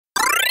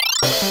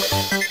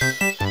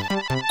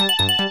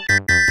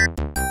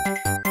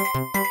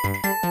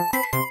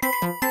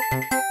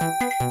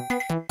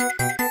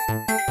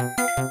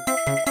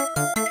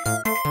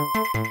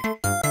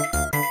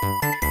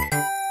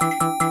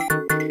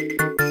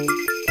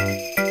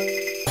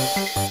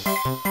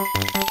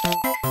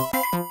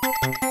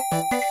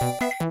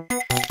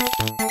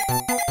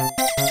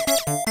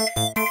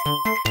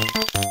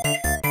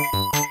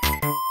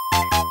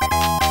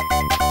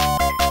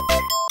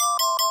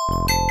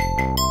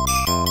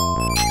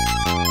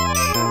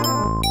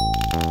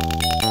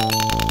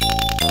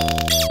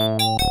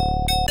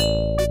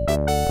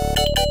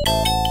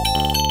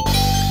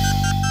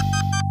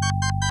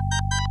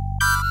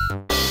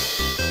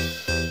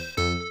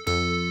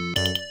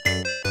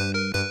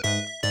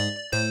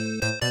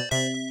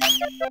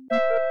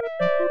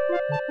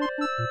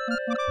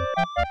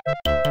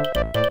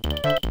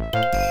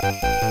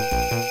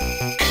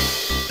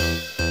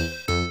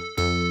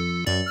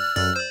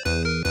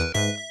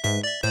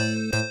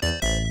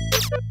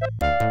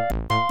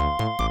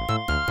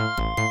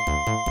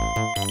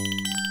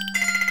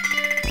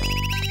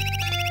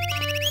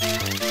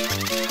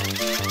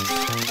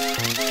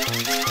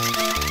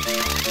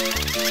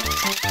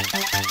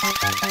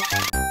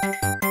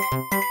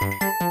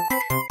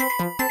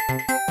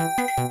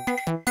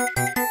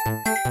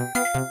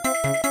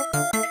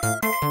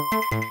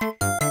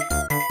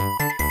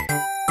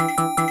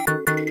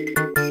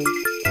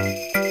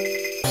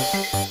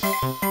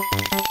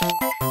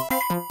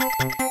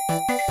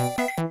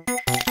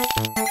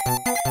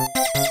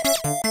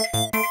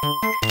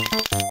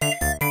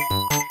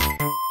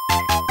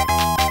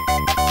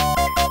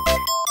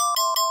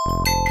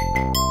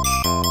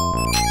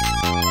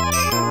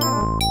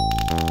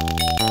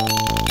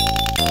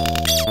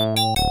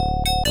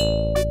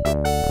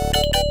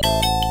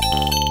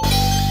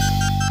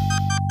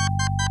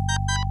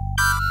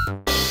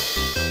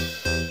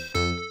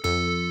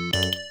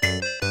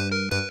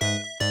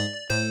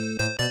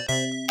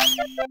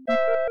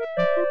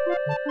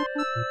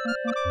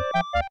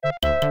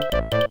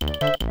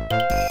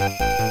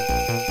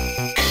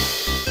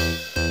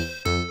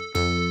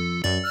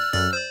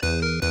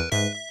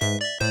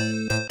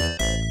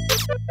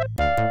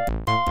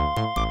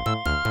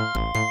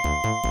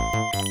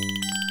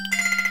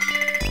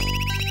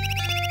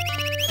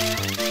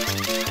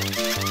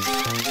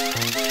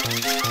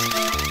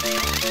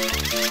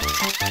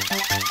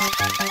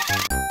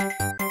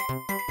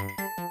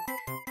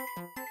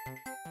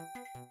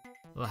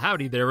Well,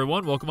 howdy there,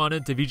 everyone. Welcome on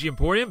into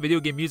VGMporium,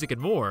 video game music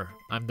and more.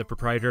 I'm the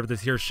proprietor of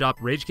this here shop,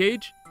 Rage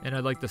Cage, and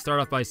I'd like to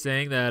start off by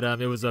saying that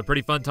it was a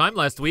pretty fun time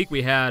last week.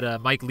 We had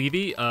Mike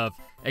Levy of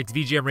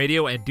XVGM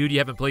Radio and Dude You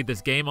Haven't Played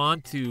This Game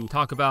on to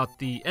talk about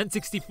the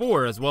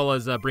N64 as well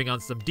as bring on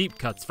some deep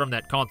cuts from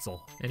that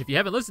console. And if you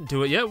haven't listened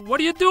to it yet, what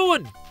are you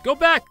doing? Go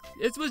back.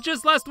 It was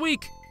just last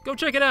week. Go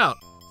check it out.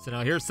 So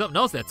now here's something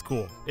else that's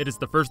cool. It is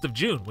the 1st of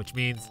June, which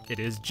means it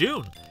is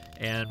June.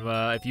 And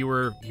if you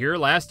were here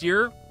last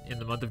year in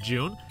the month of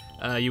June,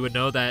 you would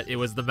know that it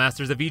was the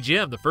Masters of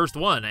VGM, the first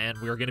one, and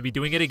we are going to be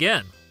doing it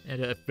again.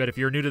 But if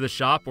you're new to the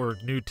shop or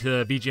new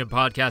to VGM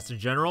podcasts in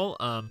general,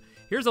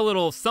 here's a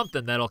little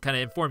something that'll kind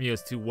of inform you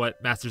as to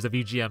what Masters of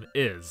VGM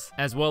is,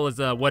 as well as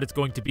what it's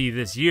going to be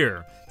this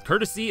year,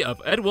 courtesy of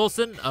Ed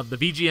Wilson of the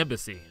VG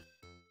Embassy.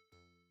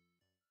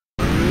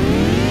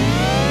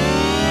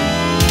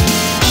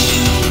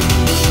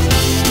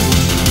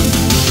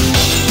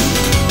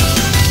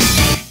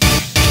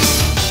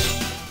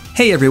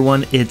 Hey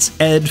everyone, it's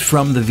Ed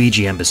from the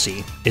VG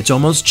Embassy. It's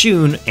almost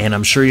June, and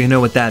I'm sure you know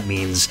what that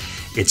means.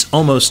 It's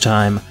almost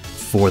time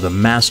for the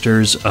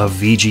Masters of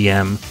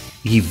VGM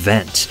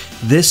event.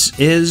 This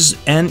is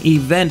an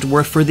event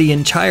where for the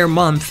entire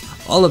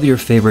month, all of your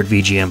favorite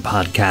VGM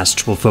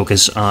podcasts will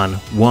focus on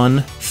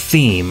one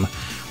theme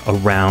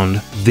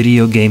around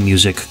video game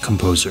music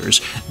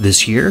composers.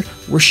 This year,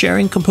 we're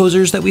sharing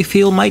composers that we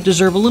feel might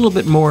deserve a little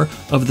bit more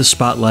of the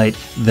spotlight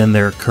than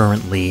they're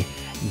currently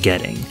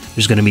getting.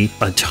 There's going to be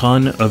a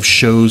ton of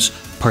shows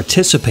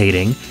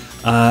participating.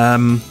 Let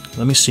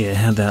me see, I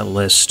have that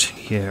list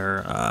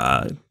here.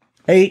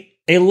 Hey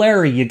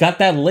Larry, you got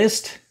that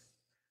list?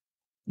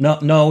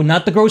 No,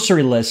 not the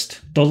grocery list.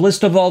 The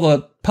list of all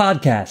the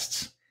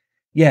podcasts.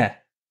 Yeah.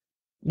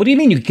 What do you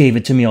mean you gave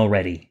it to me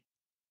already?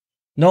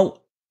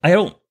 No, I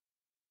don't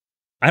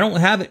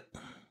have it.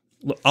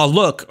 Oh,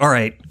 look, all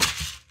right.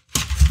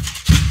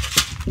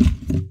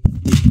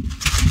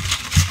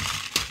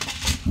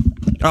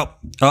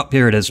 Oh,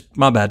 here it is.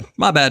 My bad.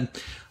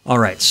 All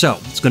right, so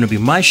it's going to be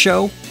my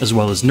show, as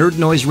well as Nerd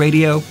Noise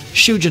Radio,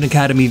 Shujin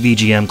Academy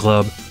VGM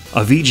Club,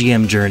 A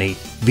VGM Journey,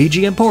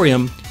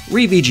 VGMporium,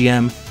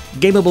 Re-VGM,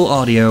 Gameable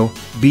Audio,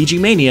 BG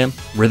Mania,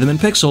 Rhythm and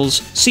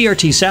Pixels,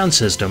 CRT Sound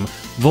System,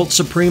 Volt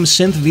Supreme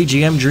Synth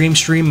VGM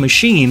Dreamstream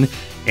Machine,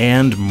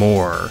 and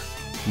more.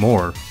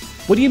 More?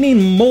 What do you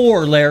mean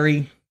more,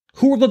 Larry?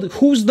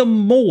 Who's the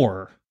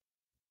more?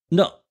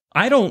 No,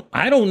 I don't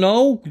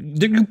know.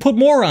 You put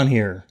more on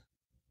here.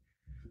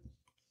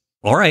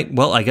 All right,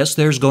 well, I guess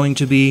there's going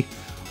to be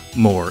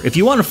more. If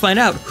you want to find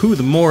out who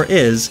the more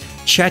is,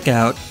 check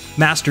out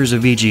Masters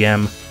of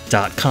VGM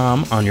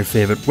VGMporium.com on your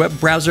favorite web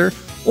browser,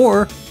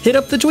 or hit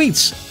up the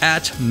tweets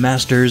at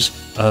Masters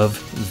of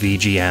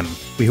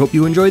VGM. We hope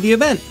you enjoy the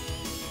event.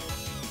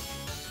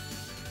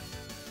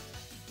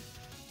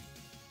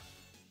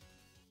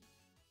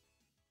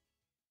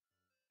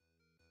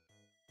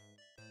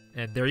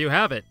 And there you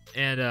have it.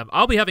 And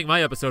I'll be having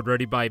my episode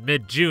ready by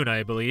mid-June,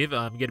 I believe.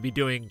 I'm going to be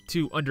doing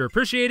 2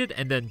 underappreciated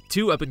and then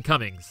 2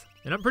 up-and-comings.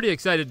 And I'm pretty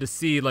excited to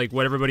see like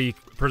what everybody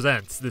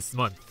presents this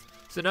month.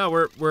 So now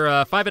we're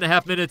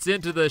 5.5 minutes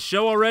into the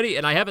show already,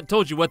 and I haven't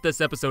told you what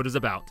this episode is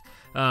about.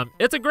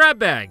 It's a grab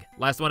bag.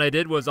 Last one I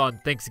did was on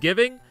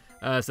Thanksgiving,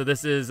 so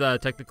this is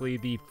technically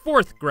the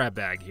 4th grab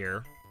bag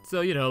here.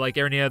 So, you know, like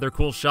any other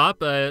cool shop,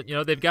 you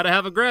know, they've got to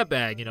have a grab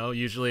bag. You know,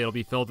 usually it'll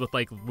be filled with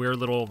like weird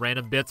little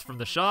random bits from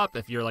the shop.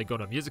 If you're like going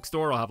to a music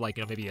store, I'll have like,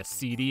 you know, maybe a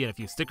CD and a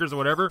few stickers or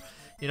whatever.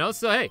 You know,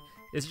 so hey,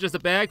 it's just a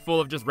bag full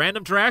of just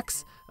random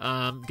tracks.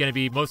 Gonna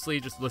be mostly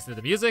just listening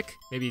to the music,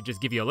 maybe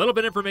just give you a little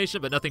bit of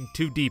information, but nothing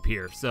too deep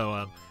here.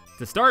 So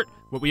to start,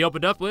 what we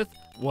opened up with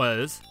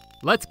was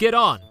Let's Get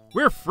On,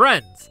 We're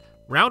Friends.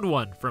 Round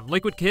 1 from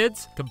Liquid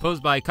Kids,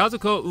 composed by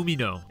Kazuko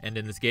Umino. And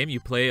in this game,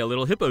 you play a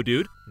little hippo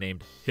dude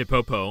named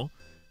Hippopo,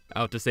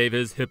 out to save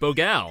his hippo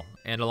gal,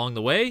 and along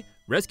the way,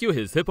 rescue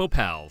his hippo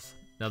pals.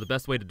 Now, the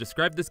best way to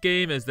describe this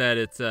game is that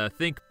it's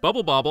think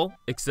Bubble Bobble,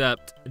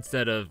 except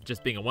instead of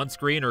just being a one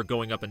screen or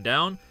going up and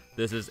down,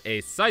 this is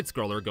a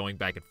side-scroller going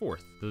back and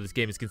forth. So this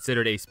game is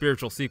considered a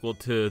spiritual sequel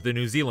to the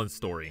New Zealand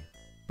story.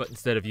 But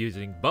instead of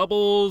using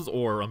bubbles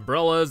or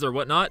umbrellas or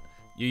whatnot,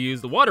 you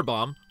use the water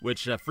bomb,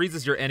 which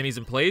freezes your enemies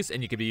in place,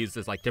 and you can be used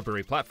as like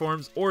temporary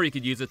platforms, or you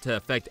could use it to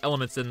affect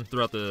elements in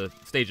throughout the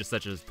stages,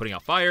 such as putting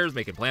out fires,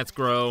 making plants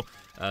grow,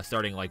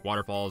 starting like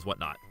waterfalls,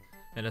 whatnot.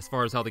 And as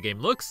far as how the game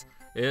looks,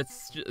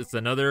 it's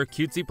another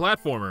cutesy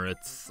platformer.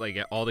 It's like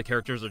all the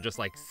characters are just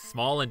like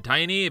small and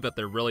tiny, but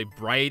they're really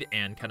bright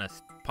and kind of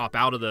pop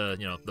out of the,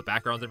 you know, the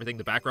backgrounds and everything.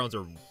 The backgrounds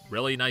are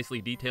really nicely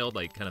detailed,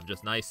 like kind of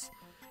just nice,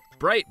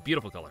 bright,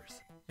 beautiful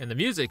colors. And the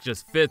music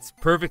just fits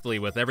perfectly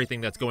with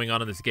everything that's going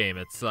on in this game.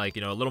 It's like,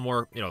 you know, a little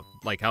more, you know,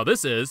 like how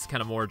this is, kind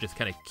of more just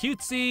kind of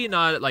cutesy,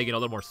 not like, you know, a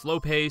little more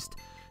slow-paced,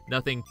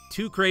 nothing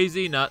too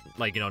crazy, not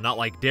like, you know, not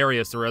like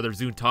Darius or other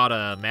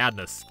Zuntata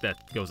madness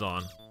that goes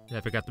on. I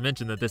forgot to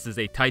mention that this is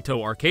a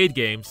Taito arcade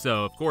game,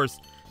 so of course,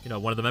 you know,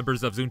 one of the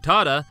members of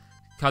Zuntata,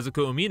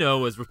 Kazuko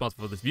Umino, was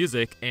responsible for this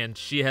music, and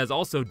she has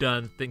also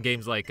done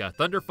games like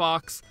Thunder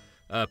Fox,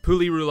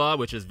 Pulirula,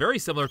 which is very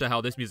similar to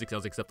how this music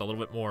sounds, except a little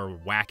bit more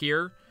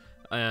wackier,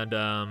 and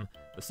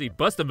let's see,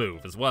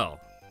 Bust-a-Move as well.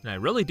 And I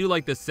really do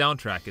like this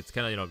soundtrack. It's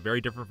kind of, you know, very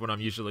different from what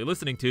I'm usually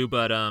listening to,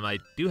 but I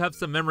do have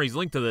some memories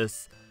linked to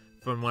this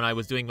from when I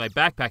was doing my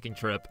backpacking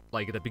trip,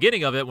 like at the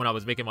beginning of it when I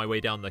was making my way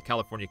down the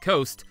California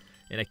coast.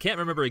 And I can't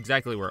remember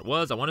exactly where it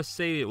was. I want to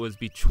say it was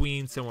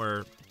between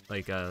somewhere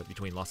like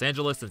between Los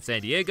Angeles and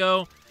San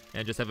Diego,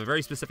 and just have a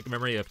very specific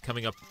memory of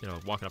coming up, you know,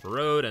 walking up a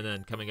road and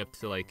then coming up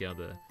to like, you know,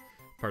 the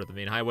part of the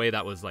main highway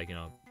that was like, you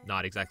know,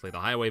 not exactly the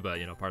highway, but,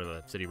 you know, part of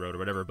a city road or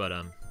whatever. But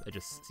I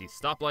just see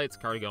stoplights,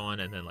 car going,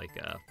 and then like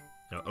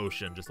you know,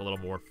 ocean just a little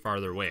more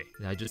farther away.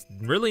 And I just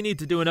really need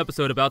to do an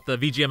episode about the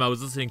VGM I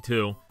was listening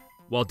to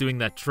while doing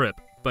that trip,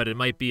 but it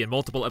might be a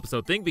multiple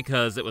episode thing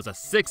because it was a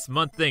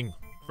 6-month thing.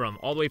 From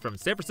all the way from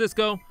San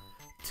Francisco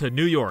to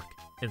New York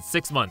in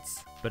 6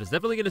 months. But it's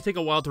definitely going to take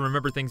a while to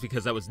remember things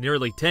because that was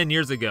nearly 10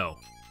 years ago.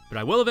 But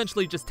I will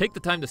eventually just take the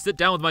time to sit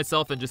down with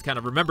myself and just kind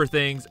of remember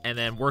things and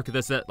then work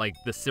this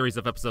series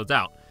of episodes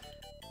out.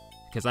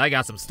 Because I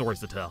got some stories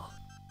to tell.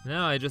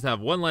 Now I just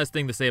have one last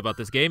thing to say about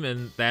this game,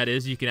 and that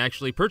is you can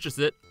actually purchase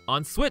it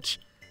on Switch.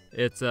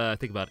 It's I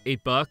think about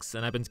 $8,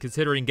 and I've been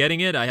considering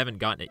getting it. I haven't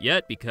gotten it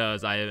yet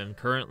because I am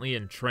currently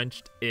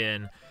entrenched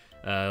in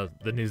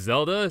the new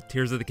Zelda,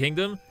 Tears of the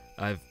Kingdom.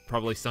 I've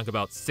probably sunk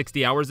about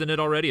 60 hours in it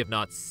already, if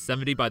not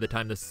 70 by the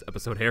time this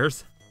episode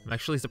airs. I'm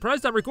actually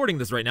surprised I'm recording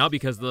this right now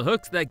because the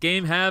hooks that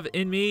game have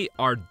in me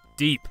are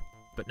deep.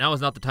 But now is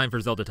not the time for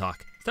Zelda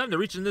talk. It's time to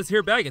reach in this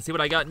here bag and see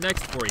what I got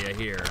next for you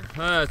here.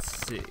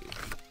 Let's see.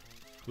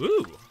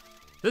 Ooh,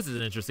 this is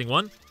an interesting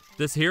one.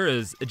 This here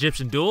is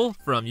Egyptian Duel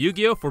from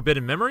Yugioh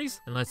Forbidden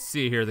Memories. And let's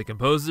see here, the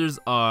composers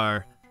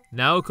are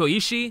Naoko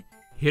Ishii,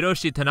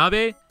 Hiroshi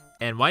Tanabe,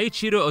 and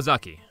Waichiro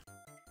Ozaki.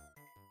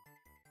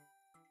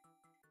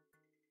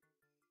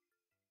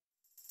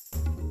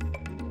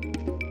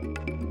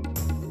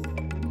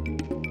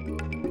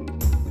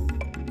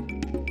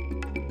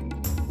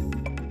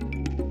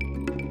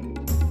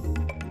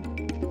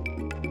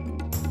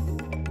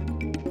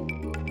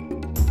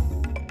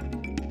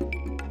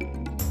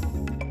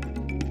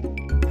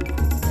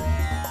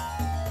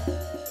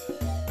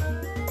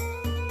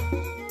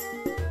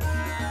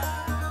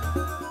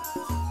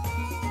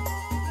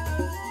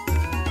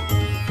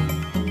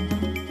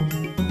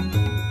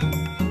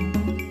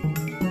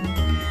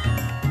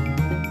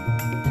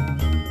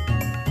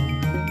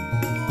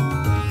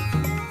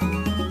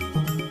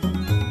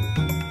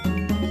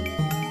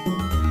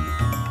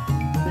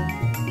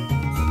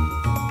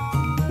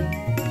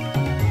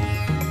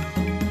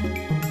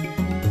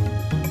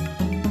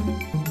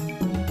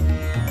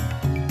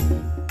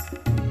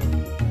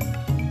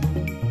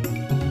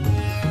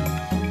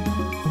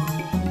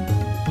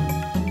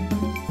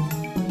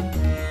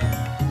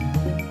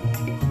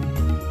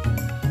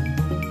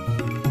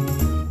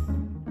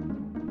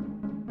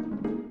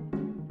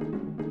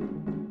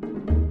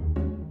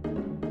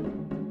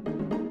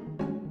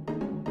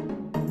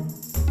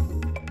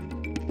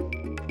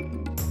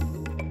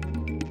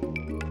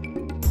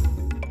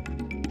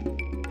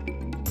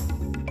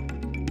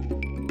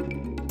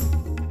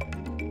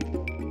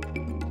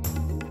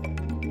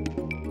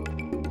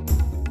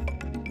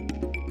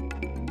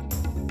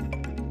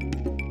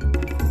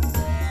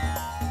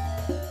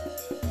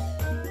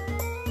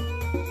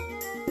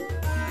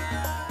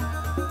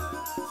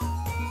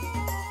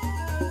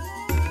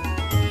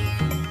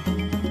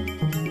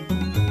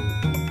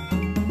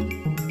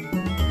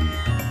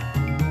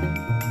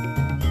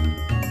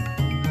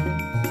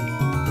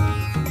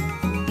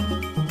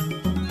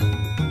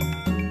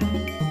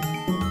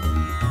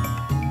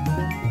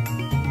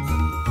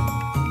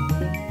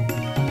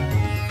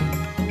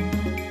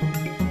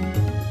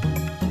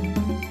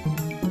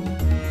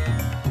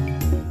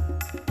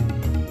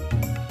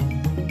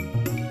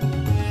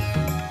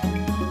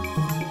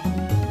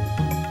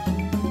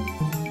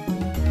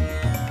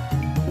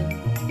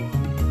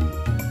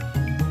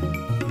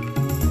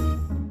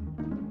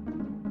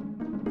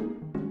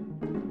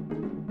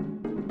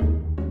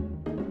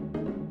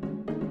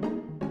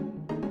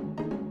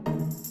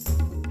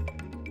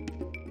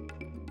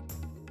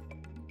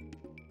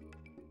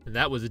 And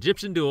that was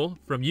Egyptian Duel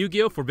from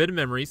Yugioh Forbidden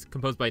Memories,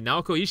 composed by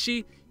Naoko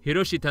Ishii,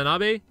 Hiroshi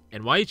Tanabe,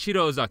 and Waiichiro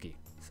Ozaki.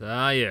 So,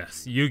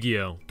 yes,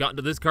 Yugioh. Got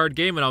into this card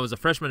game when I was a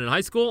freshman in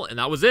high school, and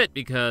that was it,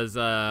 because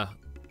the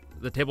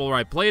table where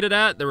I played it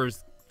at, there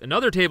was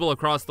another table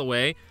across the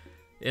way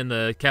in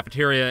the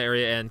cafeteria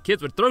area, and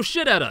kids would throw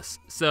shit at us.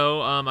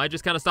 So I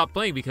just kind of stopped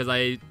playing because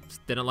I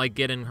didn't like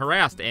getting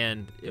harassed,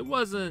 and it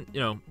wasn't,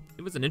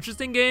 it was an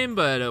interesting game,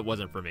 but it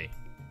wasn't for me.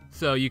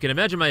 So you can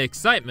imagine my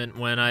excitement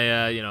when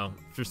I,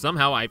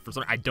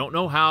 I don't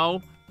know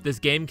how this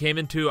game came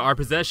into our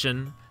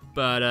possession,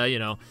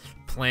 but,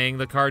 playing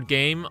the card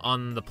game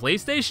on the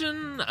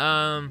PlayStation,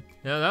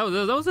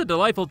 that was a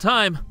delightful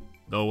time.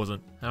 No, it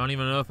wasn't. I don't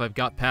even know if I've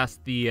got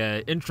past the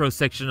intro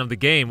section of the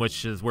game,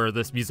 which is where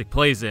this music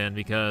plays in,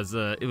 because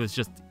it was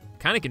just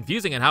kind of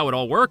confusing on how it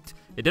all worked.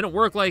 It didn't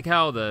work like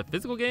how the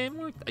physical game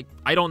worked.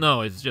 I don't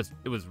know. It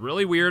was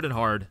really weird and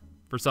hard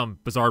for some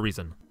bizarre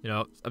reason.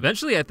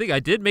 Eventually I think I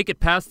did make it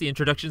past the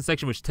introduction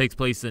section, which takes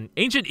place in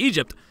ancient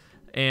Egypt,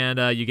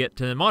 and you get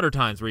to modern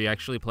times where you're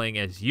actually playing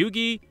as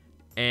Yugi.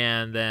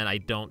 And then I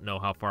don't know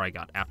how far I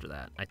got after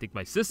that. I think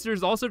my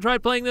sisters also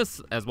tried playing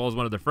this, as well as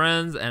one of their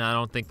friends, and I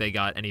don't think they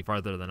got any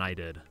farther than I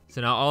did.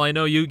 So now all I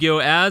know Yu-Gi-Oh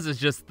as is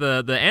just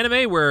the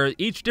anime where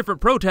each different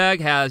pro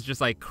tag has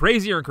just like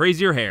crazier and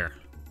crazier hair.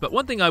 But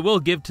one thing I will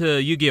give to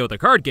Yu-Gi-Oh the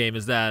card game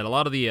is that a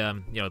lot of the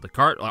the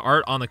card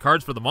art on the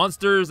cards for the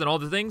monsters and all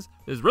the things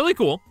is really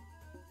cool.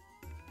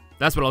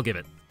 That's what I'll give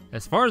it.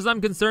 As far as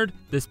I'm concerned,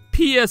 this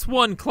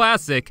PS1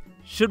 classic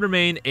should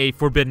remain a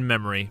forbidden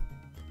memory.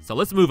 So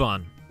let's move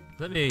on.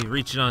 Let me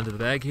reach onto the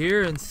bag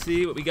here and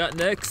see what we got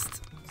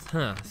next.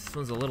 This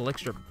one's a little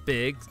extra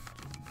big.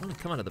 I want to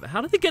come out of the bag. How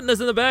did they get this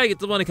in the bag? It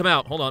doesn't want to come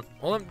out. Hold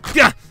on.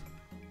 Gah!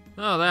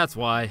 Oh, that's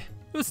why. It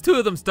was two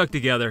of them stuck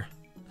together.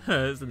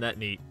 Isn't that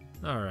neat?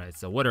 Alright,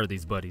 so what are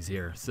these buddies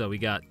here? So we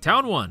got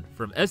Town 1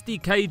 from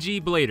SD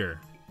Keiji Blader,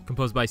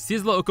 composed by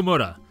Sizlla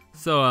Okimura.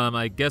 So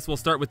I guess we'll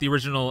start with the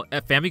original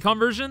Famicom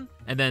version,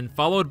 and then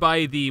followed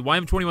by the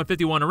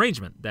YM2151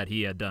 arrangement that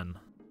he had done.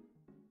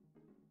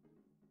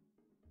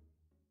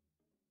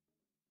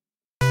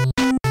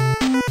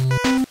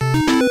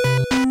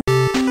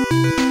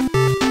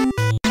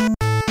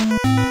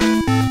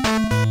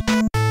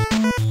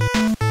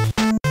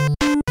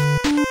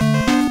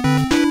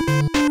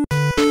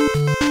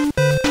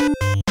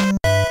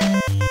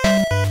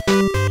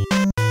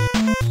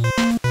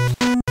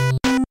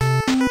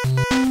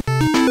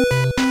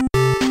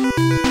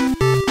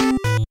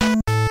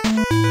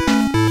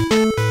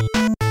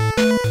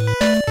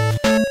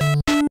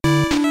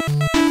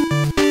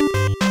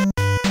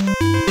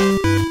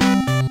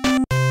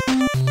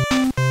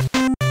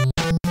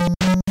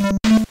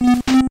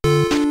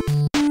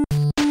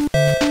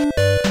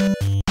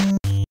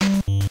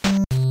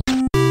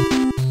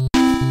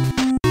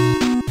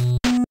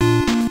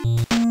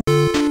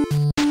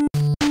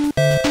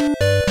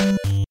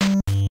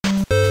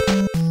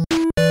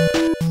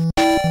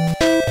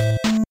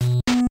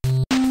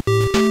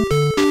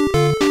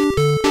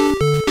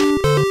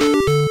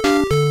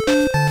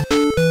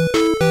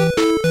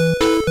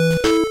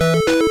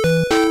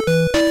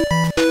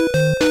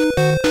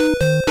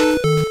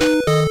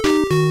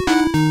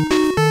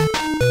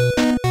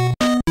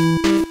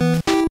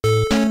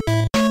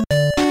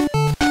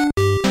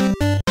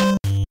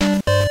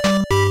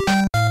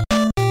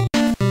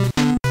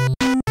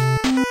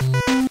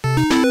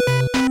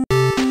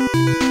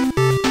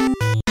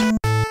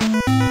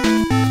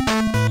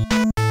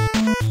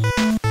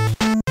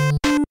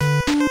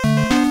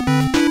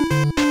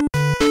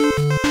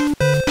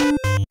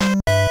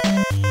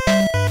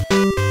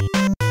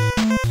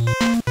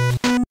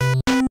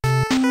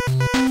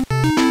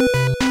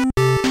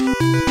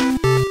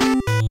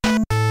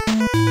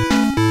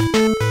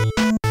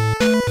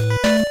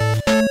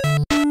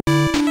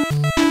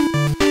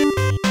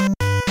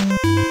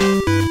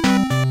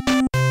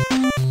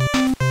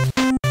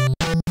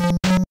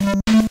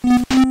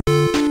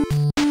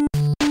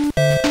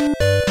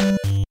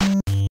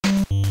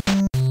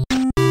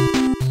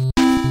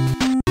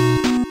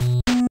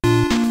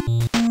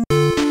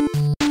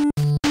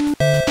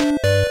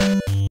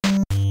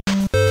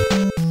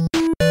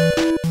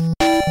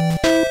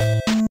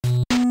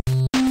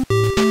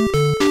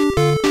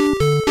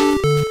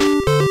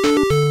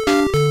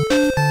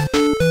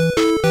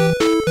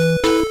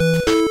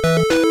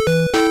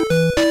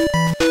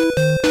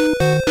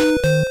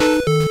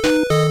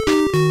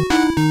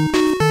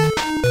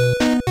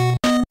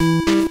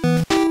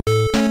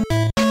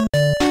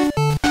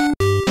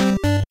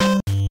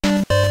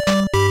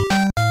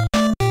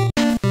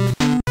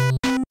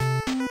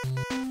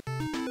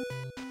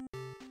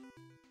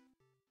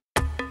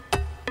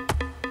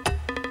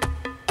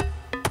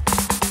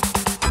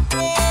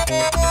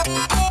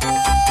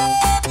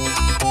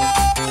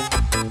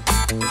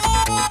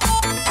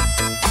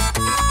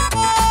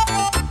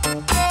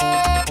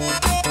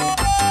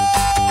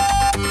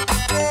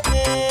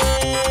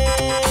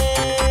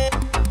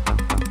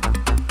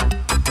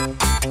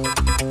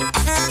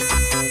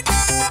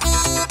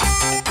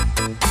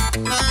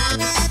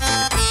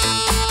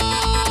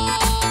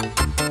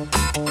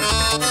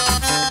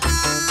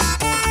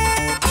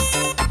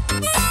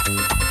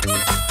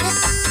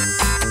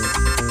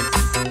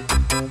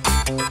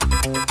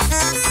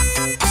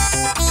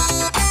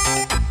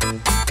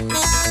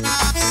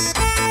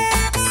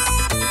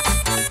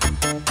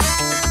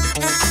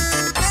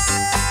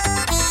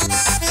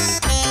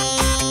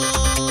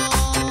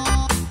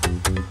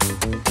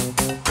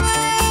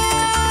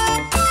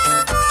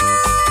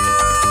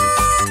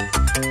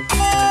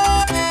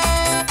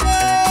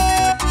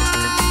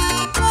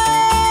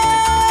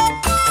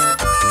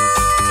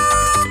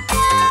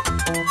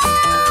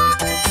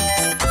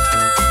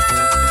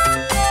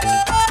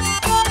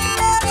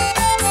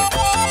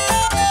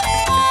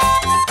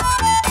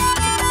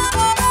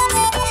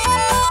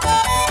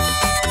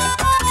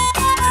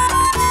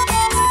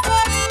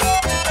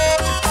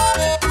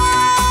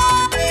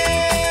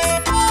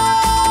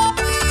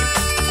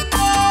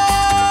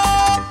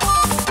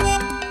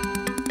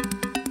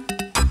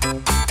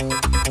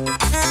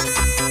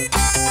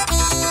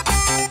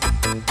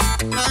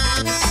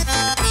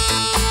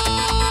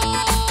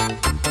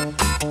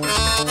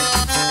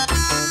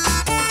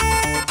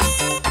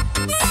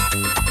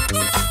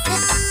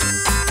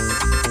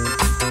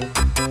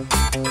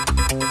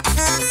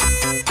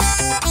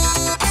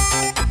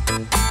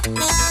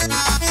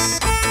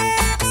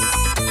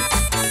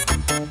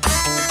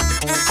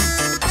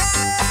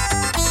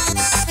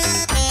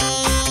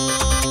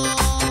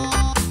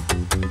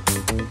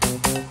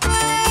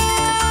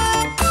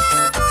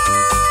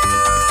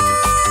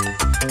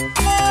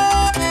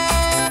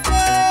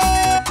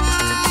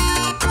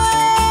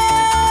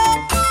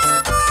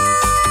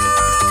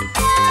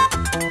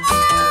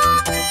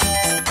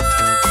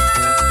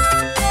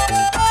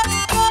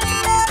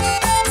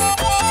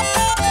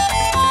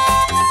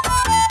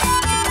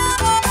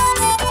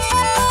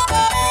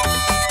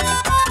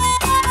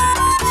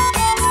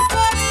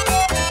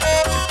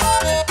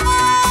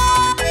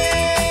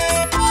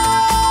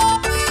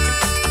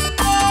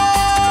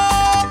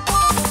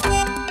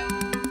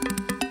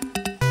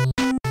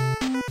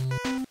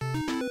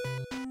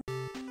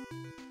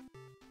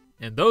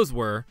 and those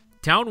were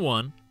Town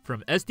 1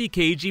 from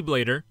Keiji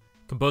Blader,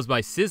 composed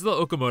by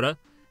Sizlla Okimura.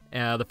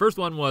 The first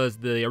one was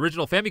the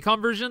original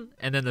Famicom version,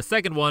 and then the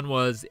second one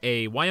was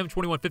a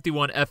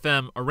YM2151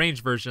 FM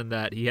arranged version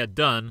that he had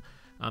done.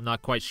 I'm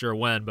not quite sure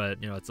when, but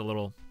it's a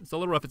little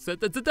rough. It's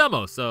a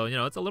demo, so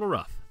it's a little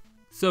rough.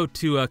 So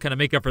to kind of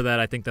make up for that,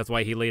 I think that's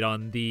why he laid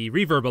on the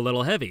reverb a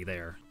little heavy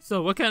there.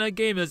 So what kind of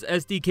game is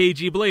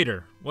Keiji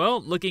Blader?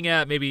 Well, looking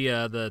at maybe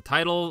the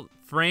title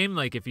frame,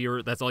 like if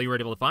that's all you were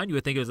able to find, you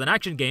would think it was an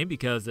action game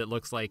because it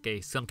looks like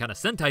some kind of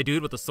Sentai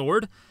dude with a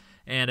sword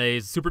and a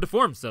super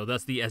deformed, so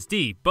that's the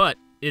SD. But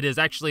it is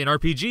actually an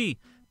RPG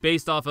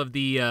based off of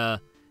the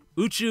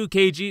Uchu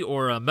Keiji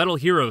or Metal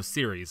Heroes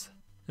series.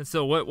 And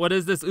so what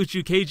is this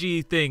Uchu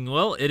Keiji thing?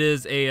 Well, it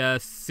is a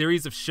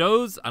series of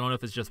shows. I don't know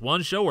if it's just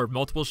one show or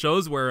multiple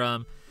shows where,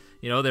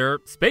 they're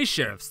space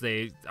sheriffs.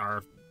 They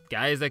are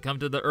guys that come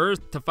to the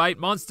Earth to fight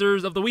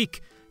monsters of the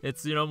week.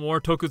 It's,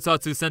 more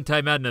tokusatsu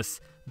Sentai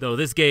madness. Though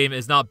this game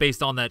is not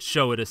based on that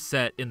show. It is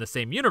set in the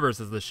same universe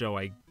as the show,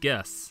 I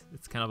guess.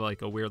 It's kind of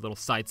like a weird little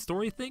side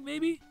story thing,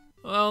 maybe?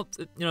 Well,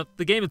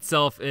 the game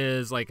itself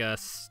is like a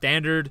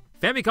standard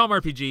Famicom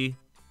RPG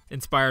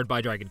inspired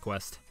by Dragon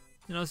Quest.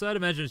 So I'd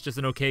imagine it's just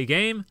an okay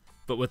game,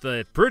 but with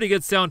a pretty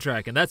good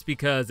soundtrack, and that's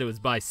because it was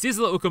by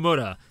Sizlla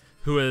Okimura,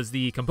 who is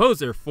the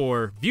composer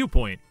for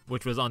Viewpoint,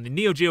 which was on the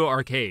Neo Geo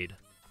arcade.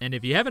 And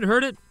if you haven't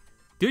heard it,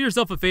 do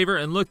yourself a favor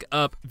and look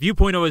up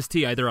Viewpoint OST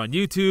either on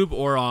YouTube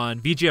or on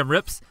VGM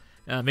Rips.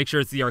 Make sure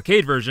it's the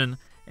arcade version,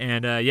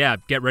 and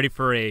get ready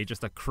for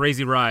just a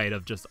crazy ride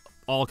of just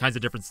all kinds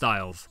of different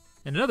styles.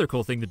 And another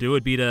cool thing to do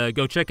would be to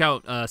go check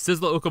out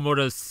Sizlla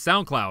Okimura's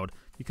SoundCloud,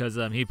 because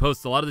he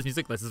posts a lot of this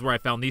music. This is where I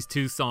found these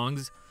two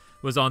songs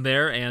was on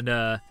there, and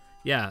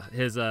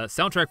his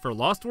soundtrack for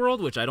Lost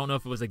World, which I don't know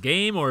if it was a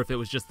game or if it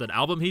was just an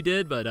album he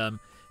did, but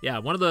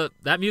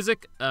that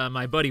music,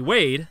 my buddy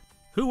Wade,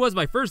 who was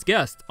my first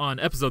guest on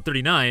episode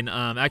 39,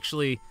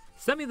 actually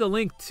sent me the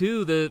link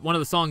to one of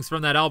the songs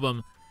from that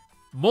album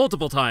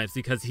multiple times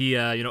because he,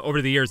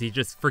 over the years, he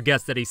just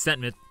forgets that he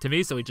sent it to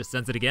me, so he just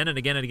sends it again and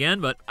again and again,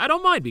 but I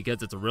don't mind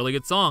because it's a really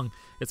good song.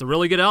 It's a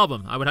really good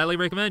album. I would highly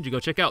recommend you go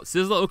check out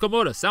Sizlla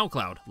Okimura,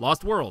 SoundCloud,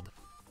 Lost World.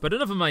 But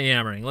enough of my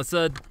yammering. Let's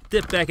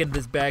dip back into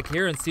this bag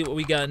here and see what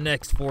we got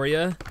next for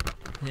you.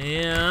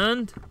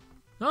 And...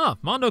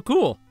 Mondo,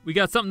 cool. We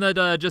got something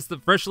that just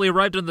freshly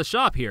arrived in the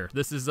shop here.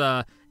 This is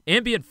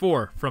Ambient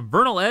 4 from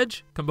Vernal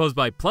Edge, composed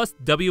by Plus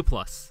W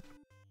Plus.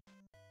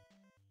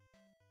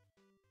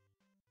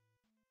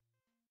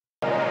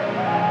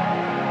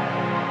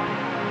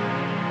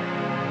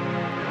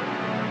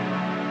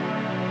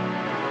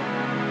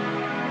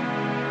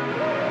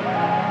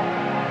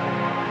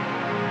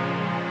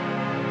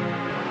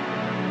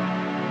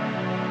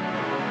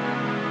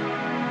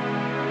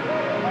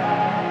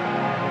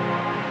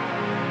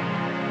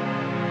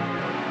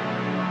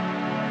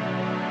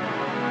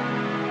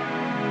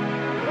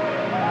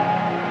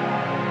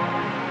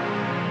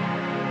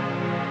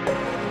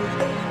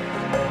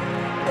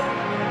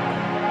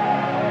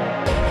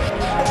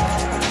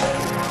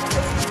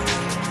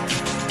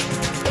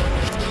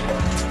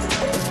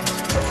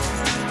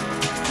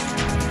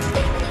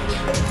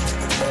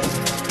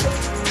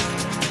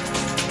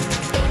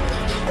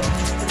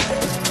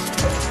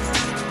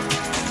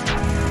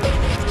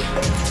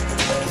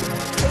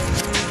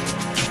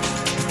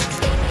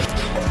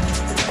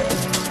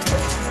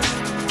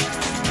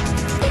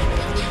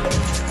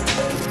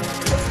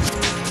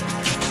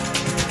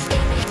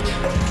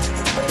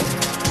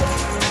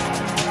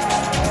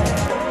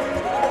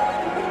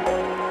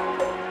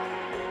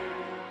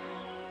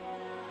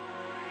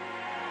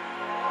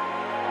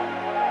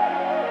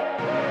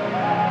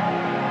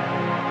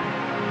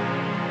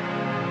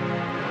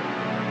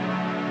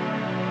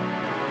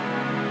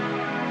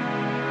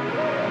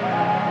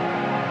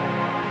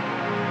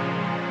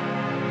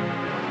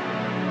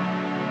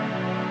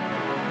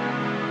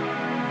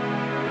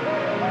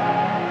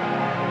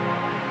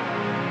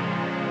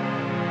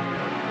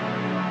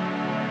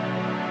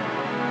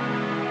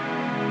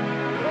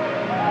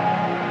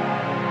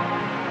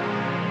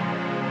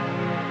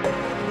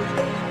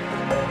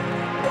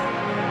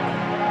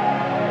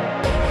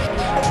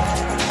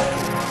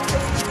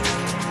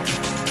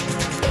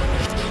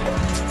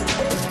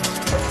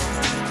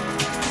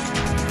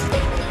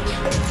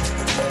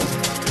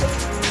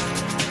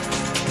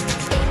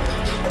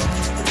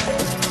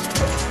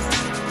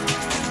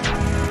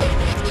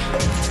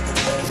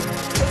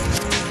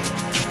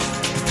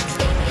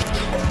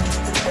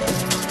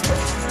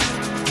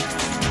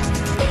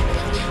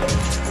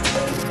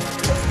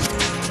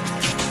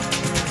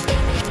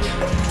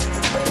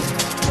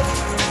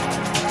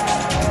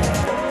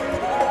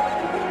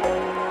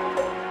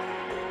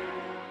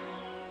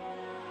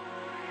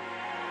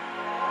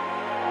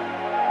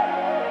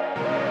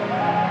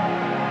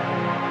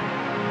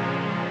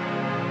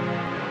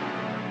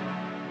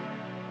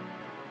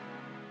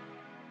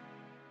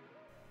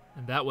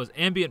 And that was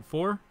Ambient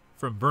 4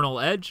 from Vernal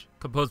Edge,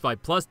 composed by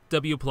Plus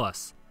W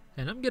Plus.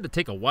 And I'm going to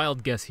take a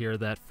wild guess here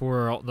that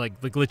for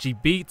like the glitchy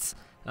beats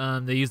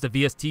They used a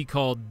VST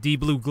called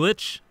D-Blue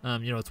Glitch.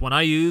 It's one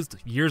I used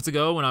years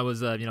ago when I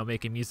was,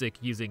 making music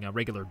using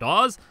regular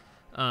DAWs.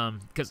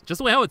 Because just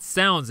the way how it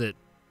sounds, it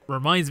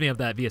reminds me of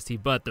that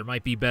VST, but there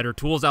might be better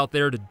tools out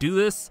there to do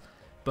this.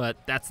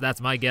 But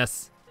that's my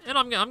guess, and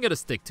I'm gonna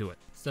stick to it.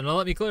 So now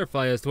let me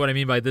clarify as to what I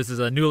mean by this is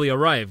a newly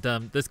arrived.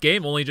 This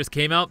game only just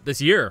came out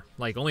this year,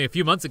 like only a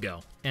few months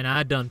ago. And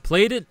I done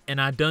played it, and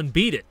I done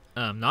beat it.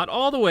 Not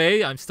all the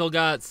way. I've still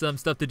got some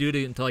stuff to do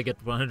until I get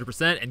to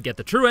 100% and get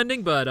the true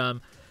ending, but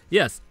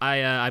yes,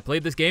 I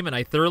played this game and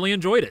I thoroughly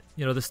enjoyed it.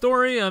 The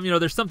story,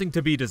 there's something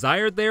to be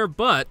desired there,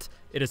 but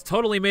it is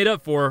totally made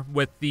up for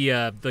with the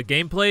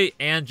gameplay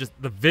and just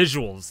the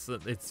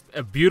visuals. It's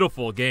a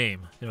beautiful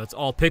game. It's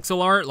all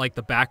pixel art. Like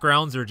the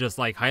backgrounds are just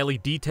like highly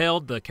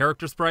detailed. The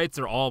character sprites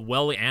are all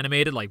well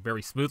animated, like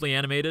very smoothly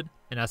animated.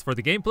 And as for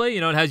the gameplay,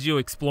 it has you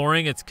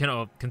exploring. It's kind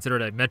of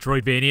considered a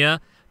Metroidvania,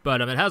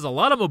 but it has a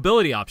lot of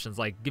mobility options.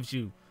 Like gives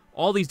you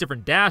all these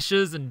different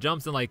dashes and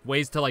jumps and like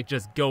ways to like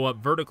just go up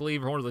vertically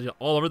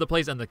all over the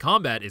place. And the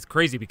combat is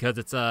crazy because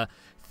it's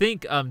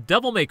think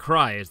Devil May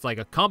Cry. It's like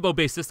a combo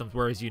based system,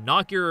 whereas you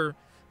knock your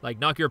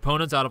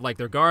opponents out of like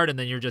their guard, and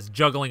then you're just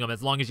juggling them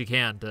as long as you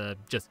can to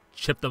just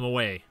chip them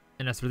away.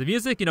 And as for the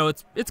music,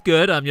 it's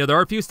good. There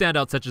are a few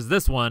standouts such as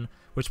this one,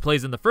 which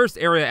plays in the first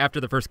area after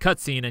the first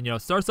cutscene,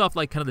 and starts off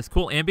like kind of this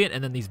cool ambient,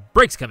 and then these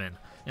breaks come in.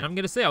 And I'm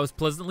gonna say I was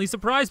pleasantly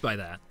surprised by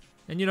that.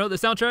 And the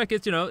soundtrack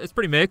is it's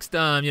pretty mixed.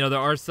 There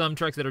are some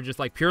tracks that are just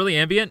like purely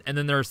ambient, and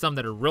then there are some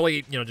that are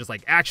really just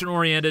like action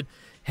oriented,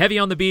 heavy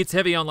on the beats,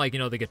 heavy on like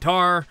the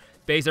guitar,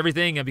 bass,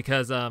 everything. And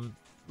because the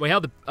way how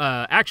the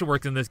action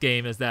works in this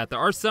game is that there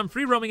are some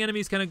free roaming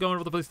enemies kind of going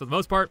over the place for the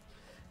most part.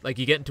 Like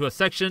you get into a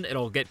section,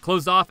 it'll get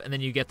closed off, and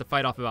then you get to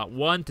fight off about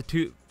 1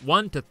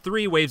 to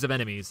 3 waves of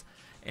enemies.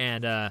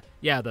 And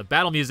the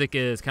battle music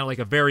is kind of like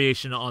a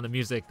variation on the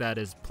music that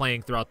is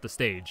playing throughout the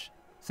stage.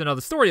 So now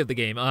the story of the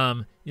game,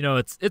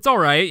 it's all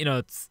right.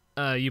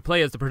 You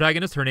play as the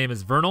protagonist. Her name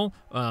is Vernal.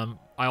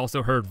 I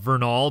also heard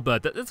Vernal,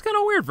 but that's kind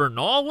of weird.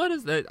 Vernal, what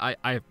is that?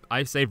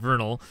 I say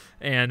Vernal,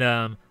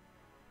 and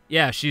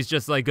she's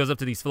just like goes up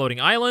to these floating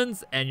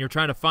islands, and you're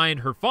trying to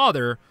find her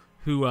father,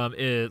 who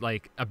is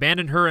like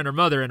abandoned her and her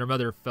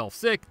mother fell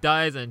sick,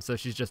 dies, and so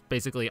she's just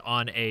basically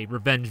on a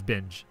revenge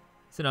binge.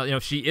 So now,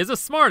 she is a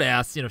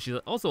smartass. She's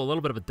also a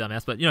little bit of a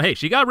dumbass, but hey,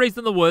 she got raised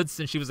in the woods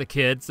since she was a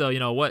kid, so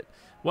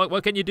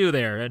what can you do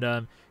there?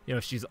 And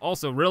she's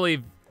also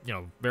really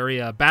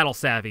very battle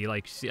savvy.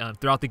 Like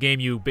throughout the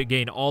game, you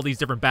gain all these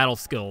different battle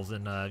skills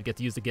and get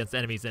to use against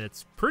enemies, and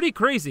it's pretty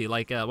crazy.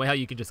 Like way how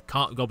you can just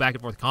go back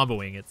and forth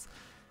comboing.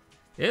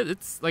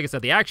 It's like I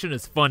said, the action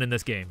is fun in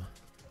this game.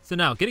 So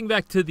now getting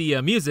back to the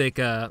music,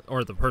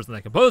 or the person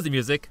that composed the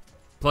music,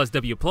 plus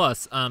W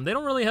plus, they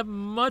don't really have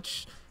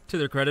much to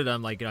their credit.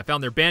 I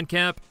found their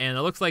Bandcamp, and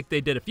it looks like they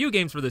did a few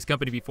games for this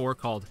company before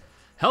called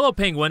Hello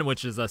Penguin,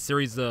 which is a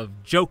series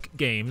of joke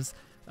games.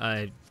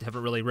 I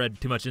haven't really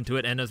read too much into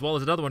it, and as well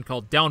as another one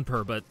called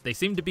Downpur, but they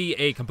seem to be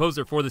a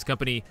composer for this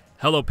company,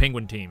 Hello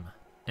Penguin Team.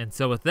 And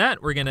so with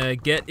that, we're gonna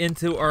get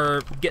into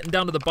our getting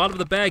down to the bottom of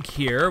the bag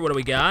here. What do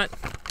we got?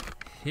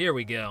 Here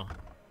we go.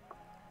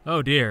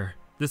 Oh dear,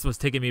 this was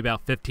taking me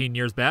about 15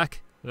 years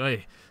back.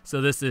 Oy.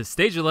 So this is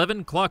Stage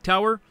 11,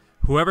 Clocktower.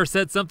 Whoever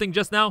said something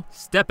just now,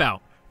 step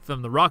out.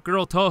 From the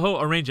Rockgirl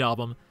Touhou Arrange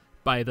album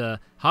by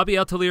the Hobby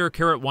Atelier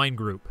Carrot Wine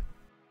Group.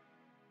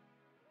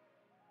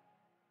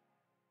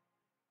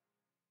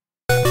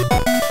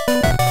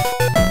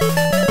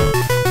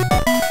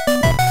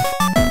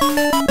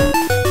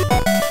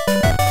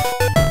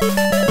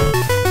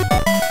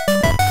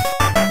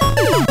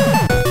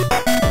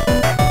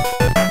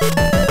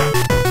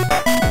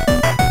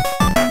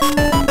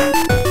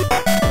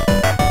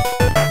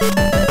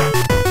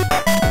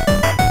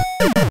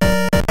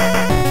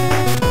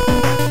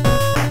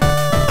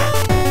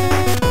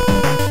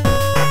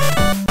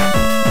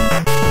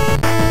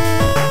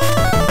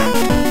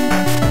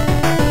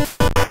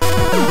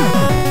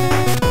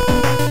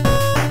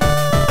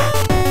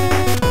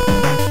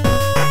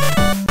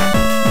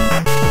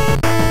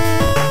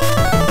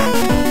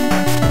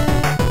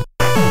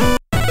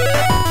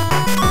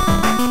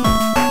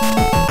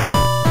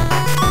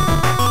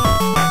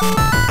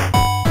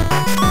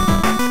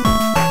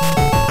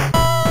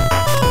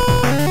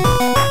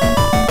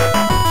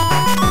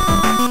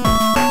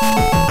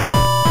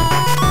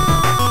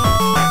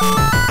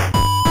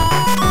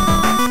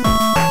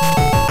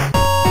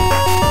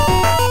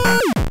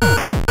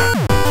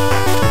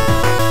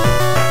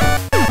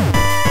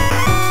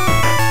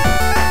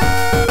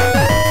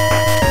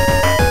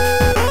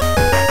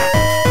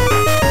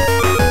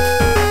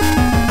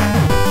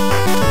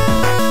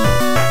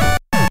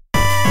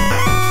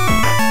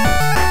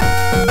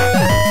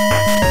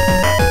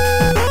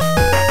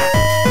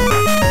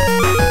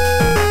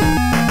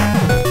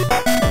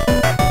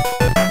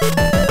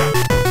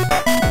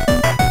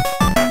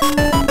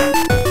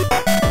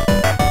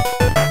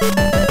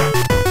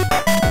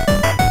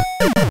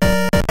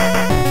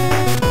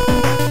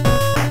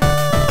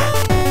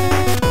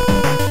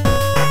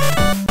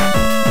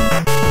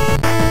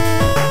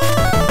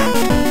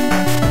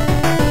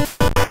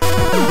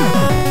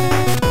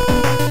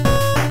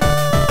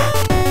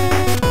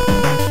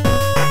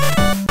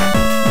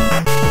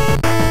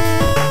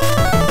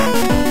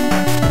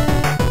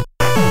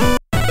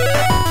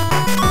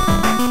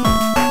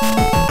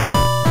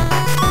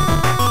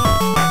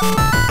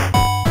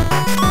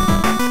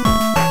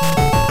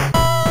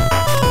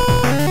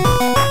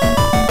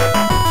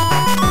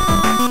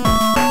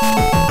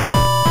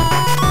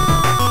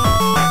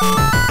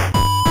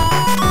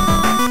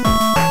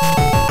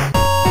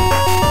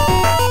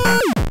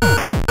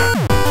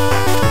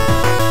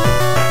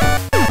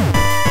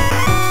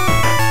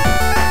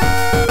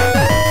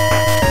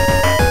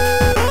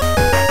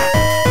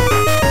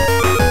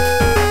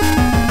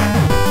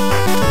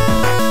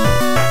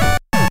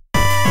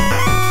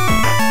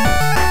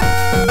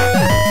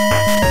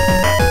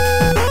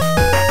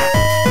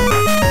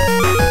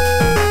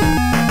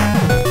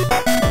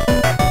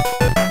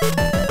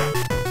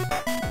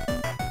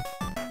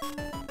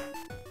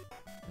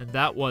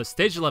 was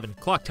Stage 11,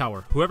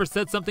 Clocktower. Whoever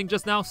said something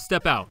just now,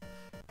 step out.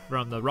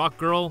 From the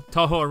Rockgirl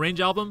Touhou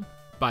Arrange album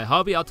by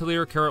Hobby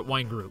Atelier Carrot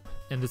Wine Group.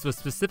 And this was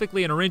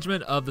specifically an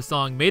arrangement of the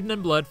song Maiden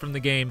in Blood from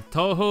the game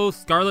Touhou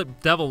Scarlet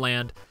Devil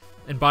Land,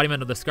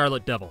 embodiment of the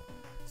Scarlet Devil.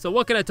 So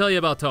what can I tell you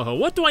about Touhou?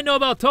 What do I know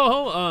about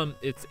Touhou?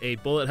 It's a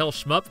bullet hell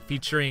shmup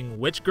featuring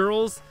witch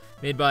girls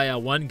made by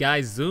one guy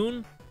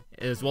Zune,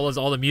 as well as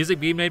all the music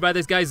being made by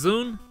this guy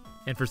Zune.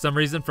 And for some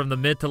reason, from the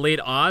mid to late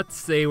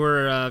aughts, they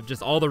were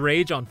just all the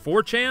rage on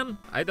 4chan.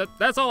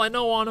 That's all I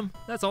know on them.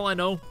 That's all I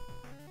know.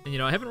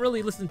 And, I haven't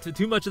really listened to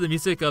too much of the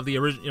music of the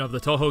original, of the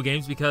Touhou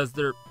games because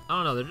they're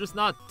just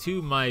not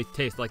to my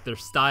taste. Like, their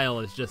style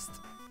is just,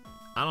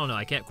 I don't know,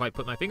 I can't quite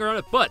put my finger on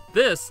it. But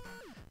this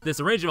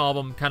arrangement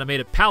album kind of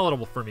made it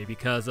palatable for me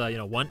because,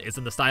 one, it's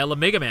in the style of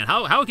Mega Man.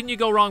 How can you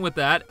go wrong with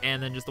that?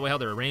 And then just the way how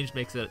they're arranged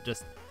makes it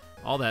just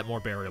all that more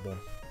bearable.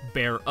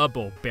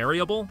 Bearable.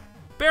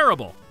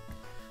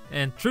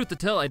 And truth to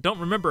tell, I don't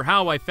remember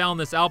how I found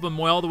this album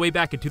all the way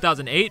back in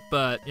 2008,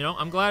 but,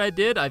 I'm glad I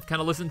did. I've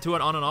kind of listened to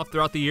it on and off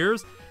throughout the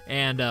years.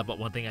 And, but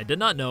one thing I did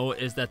not know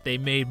is that they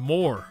made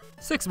more.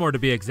 6 more to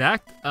be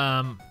exact.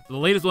 The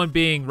latest one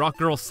being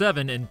Rockgirl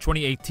 7 in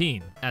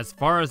 2018, as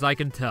far as I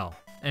can tell.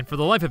 And for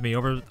the life of me,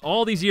 over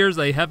all these years,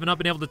 I have not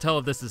been able to tell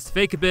if this is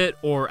fake a bit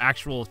or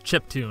actual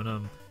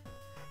chiptune.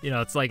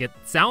 It's like, it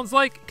sounds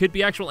like could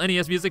be actual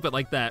NES music, but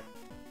like that,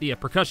 the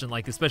percussion,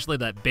 like especially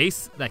that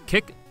bass, that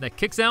kick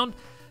sound,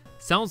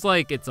 sounds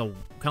like it's a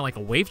kind of like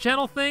a wave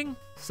channel thing.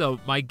 So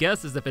my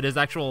guess is if it is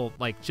actual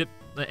like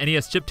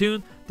NES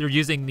chiptune, they're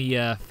using the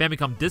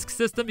Famicom Disk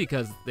System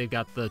because they've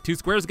got the 2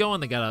 squares going.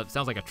 They got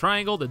sounds like a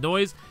triangle, the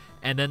noise,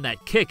 and then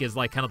that kick is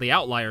like kind of the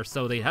outlier.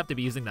 So they have to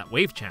be using that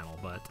wave channel,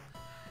 but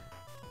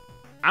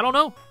I don't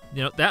know.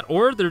 That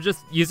or they're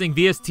just using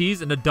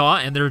VSTs and a DAW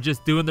and they're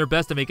just doing their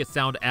best to make it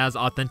sound as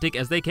authentic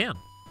as they can.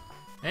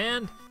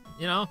 And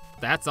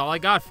that's all I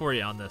got for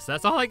you on this.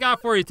 That's all I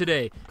got for you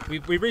today.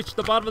 We've reached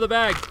the bottom of the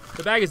bag.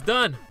 The bag is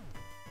done.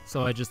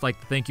 So I'd just like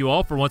to thank you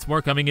all for once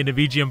more coming into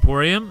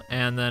VGMporium.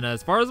 And then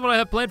as far as what I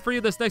have planned for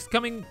you this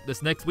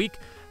next week,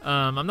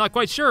 I'm not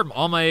quite sure.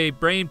 All my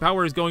brain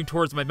power is going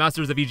towards my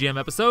Masters of VGM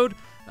episode.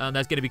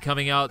 That's going to be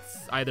coming out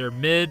either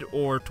mid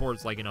or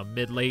towards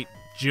mid-late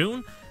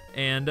June.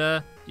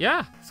 And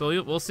yeah,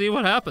 so we'll see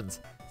what happens.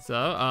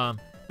 So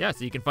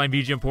so you can find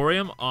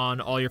VGMporium on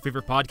all your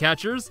favorite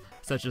podcatchers,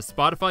 such as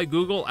Spotify,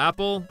 Google,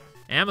 Apple,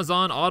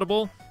 Amazon,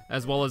 Audible,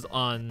 as well as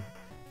on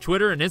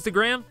Twitter and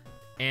Instagram.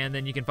 And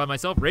then you can find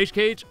myself, Rage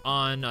Cage,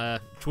 on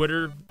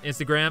Twitter,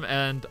 Instagram,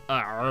 and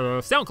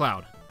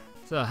SoundCloud.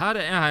 So how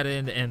to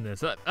end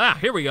this?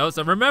 Here we go.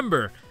 So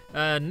remember,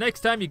 next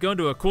time you go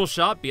into a cool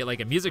shop, be it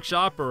like a music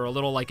shop or a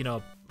little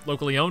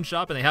locally owned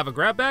shop, and they have a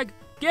grab bag,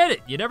 get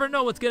it. You never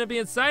know what's going to be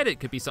inside it.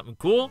 Could be something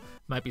cool.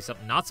 Might be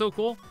something not so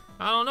cool.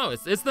 I don't know.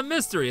 It's the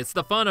mystery. It's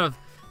the fun of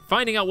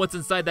finding out what's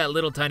inside that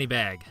little tiny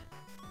bag.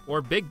 Or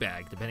big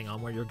bag, depending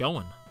on where you're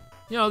going.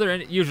 They're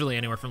usually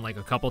anywhere from like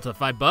a couple to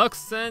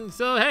 $5. And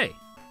so, hey,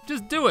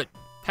 just do it.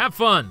 Have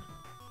fun.